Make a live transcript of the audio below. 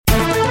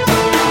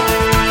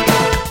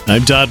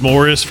I'm Todd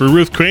Morris for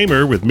Ruth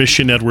Kramer with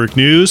Mission Network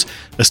News.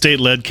 A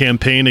state-led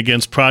campaign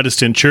against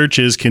Protestant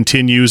churches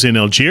continues in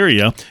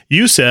Algeria.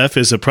 Youssef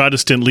is a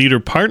Protestant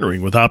leader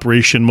partnering with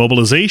Operation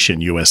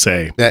Mobilization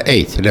USA. There are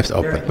 8 left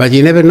open, but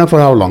you never know for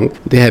how long.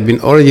 They have been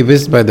already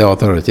visited by the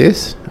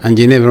authorities, and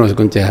you never know what's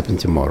going to happen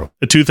tomorrow.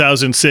 A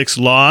 2006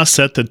 law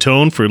set the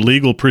tone for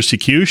legal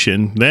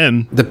persecution.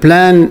 Then, the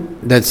plan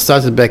that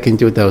started back in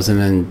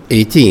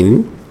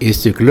 2018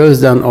 is to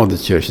close down all the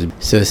churches.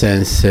 So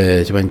since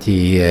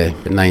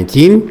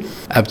 2019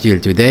 up till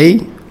today,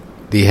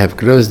 they have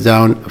closed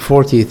down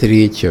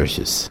 43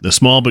 churches. The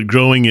small but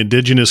growing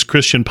indigenous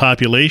Christian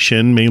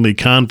population, mainly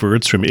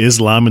converts from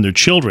Islam and their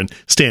children,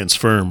 stands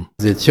firm.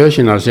 The church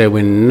in Algeria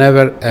will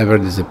never ever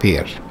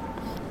disappear,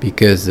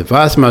 because the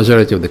vast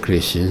majority of the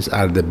Christians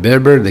are the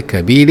Berber, the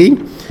Kabyle.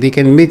 They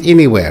can meet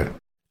anywhere.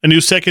 A new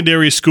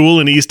secondary school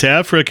in East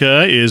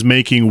Africa is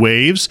making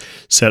waves.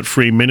 Set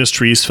Free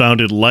Ministries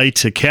founded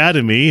Light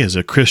Academy as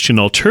a Christian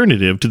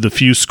alternative to the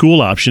few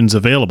school options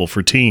available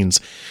for teens.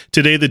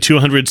 Today, the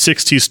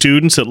 260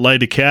 students at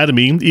Light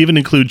Academy even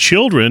include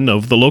children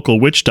of the local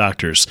witch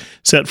doctors.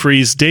 Set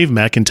Free's Dave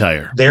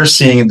McIntyre. They're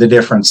seeing the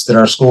difference that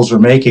our schools are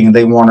making, and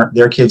they want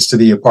their kids to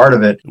be a part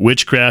of it.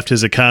 Witchcraft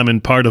is a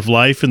common part of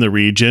life in the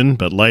region,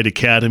 but Light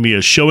Academy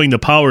is showing the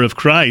power of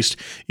Christ.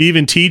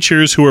 Even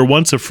teachers who were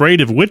once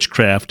afraid of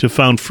witchcraft have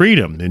found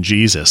freedom in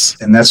Jesus.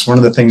 And that's one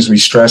of the things we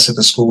stress at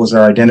the school is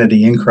our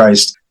identity in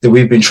Christ, that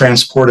we've been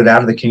transported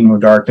out of the kingdom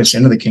of darkness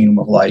into the kingdom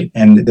of light,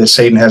 and that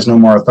Satan has no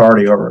more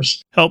authority over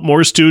us. Help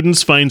more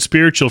students find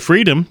spiritual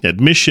freedom at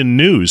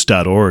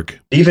missionnews.org.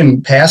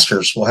 Even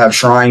pastors will have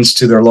shrines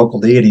to their local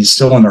deities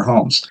still in their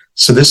homes.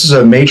 So this is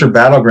a major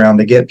battleground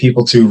to get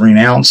people to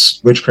renounce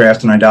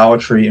witchcraft and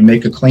idolatry and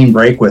make a clean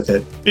break with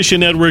it.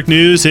 Mission Network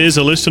News is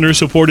a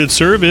listener-supported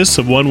service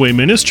of One Way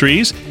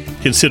Ministries.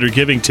 Consider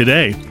giving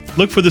today.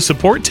 Look for the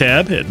support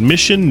tab at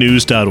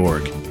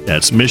missionnews.org.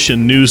 That's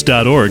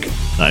missionnews.org.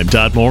 I'm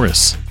Todd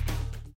Morris.